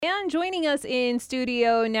And joining us in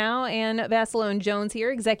studio now, Ann Basilone-Jones here,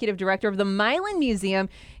 Executive Director of the Milan Museum,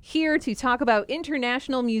 here to talk about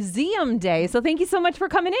International Museum Day. So thank you so much for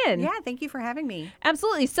coming in. Yeah, thank you for having me.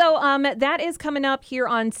 Absolutely. So that is coming up here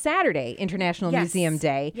on Saturday, International Museum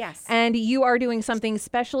Day. Yes. And you are doing something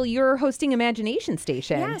special. You're hosting Imagination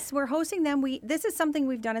Station. Yes, we're hosting them. This is something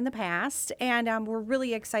we've done in the past, and we're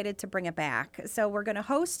really excited to bring it back. So we're going to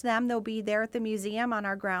host them. They'll be there at the museum on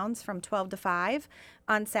our grounds from 12 to 5.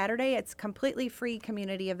 On Saturday, it's a completely free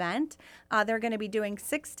community event. They're going to be doing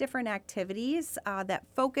 6 different activities that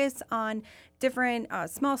focus on different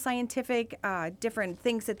small scientific, different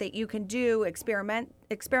things that you can do,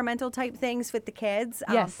 experimental type things with the kids.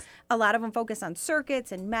 Yes. A lot of them focus on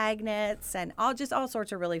circuits and magnets and all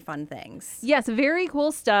sorts of really fun things. Yes, very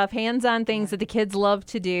cool stuff, hands-on things that the kids love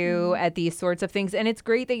to do at these sorts of things. And it's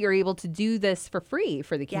great that you're able to do this for free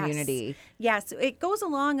for the community. Yes, it goes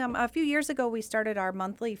along. A few years ago, we started our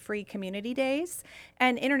monthly free community days.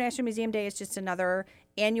 And International Museum Day is just another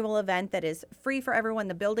annual event that is free for everyone.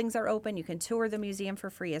 The buildings are open. You can tour the museum for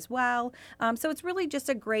free as well. So it's really just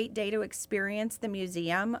a great day to experience the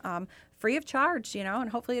museum free of charge, and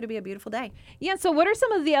hopefully it'll be a beautiful day. Yeah, so what are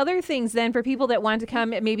some of the other things then for people that want to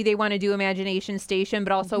come? Maybe they want to do Imagination Station,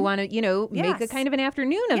 but also want to, make a kind of an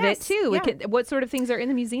afternoon of it too. Yeah. What sort of things are in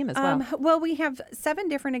the museum as well? Well, we have 7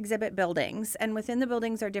 different exhibit buildings, and within the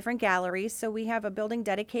buildings are different galleries. So we have a building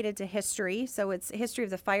dedicated to history. So it's history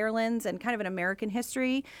of the Firelands and kind of an American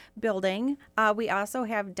history building. We also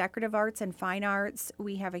have decorative arts and fine arts.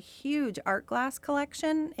 We have a huge art glass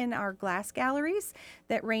collection in our glass galleries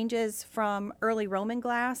that ranges from early Roman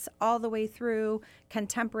glass all the way through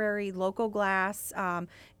contemporary local glass,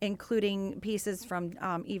 including pieces from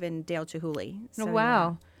even Dale Chihuly. So,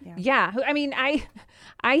 wow. Yeah. I mean, I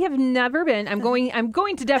have never been. I'm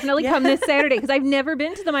going to definitely come this Saturday because I've never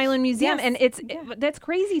been to the Milan Museum, and that's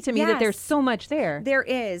crazy to me that there's so much there. There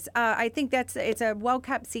is. I think it's a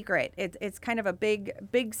well-kept secret. It's kind of a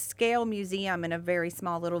big scale museum in a very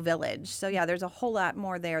small little village. So yeah, there's a whole lot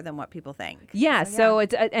more there than what people think. Yeah. So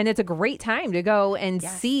it's a great time to go and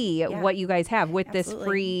see what you guys have with this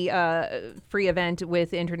free event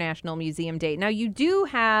with International Museum Day. Now you do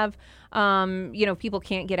have. People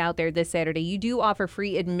can't get out there this Saturday. You do offer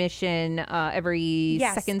free admission every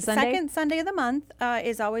second Sunday? Second Sunday of the month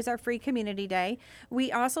is always our free community day.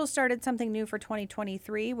 We also started something new for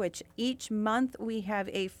 2023, which each month we have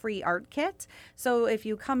a free art kit. So if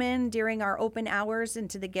you come in during our open hours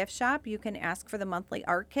into the gift shop, you can ask for the monthly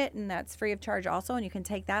art kit, and that's free of charge also, and you can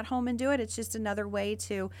take that home and do it. It's just another way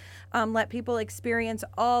to let people experience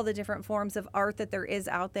all the different forms of art that there is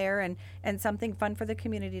out there, and something fun for the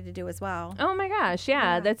community to do as well. Oh my gosh,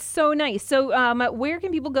 yeah, that's so nice. So where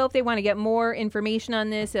can people go if they want to get more information on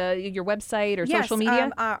this, your website or social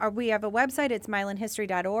media? We have a website. It's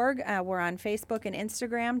milanhistory.org. We're on Facebook and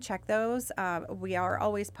Instagram. Check those. We are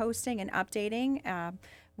always posting and updating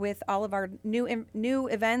with all of our new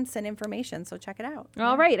events and information, so check it out.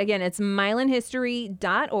 All right. Again, it's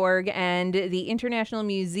milanhistory.org, and the International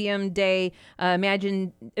Museum Day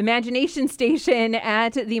Imagination Station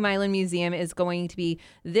at the Milan Museum is going to be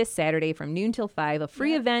this Saturday from noon till 5, a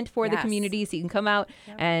free event for the community, so you can come out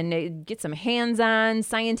and get some hands-on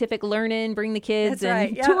scientific learning, bring the kids,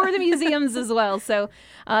 and tour the museums as well. So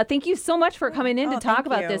thank you so much for coming in to talk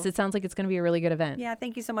about this. It sounds like it's going to be a really good event. Yeah,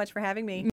 thank you so much for having me.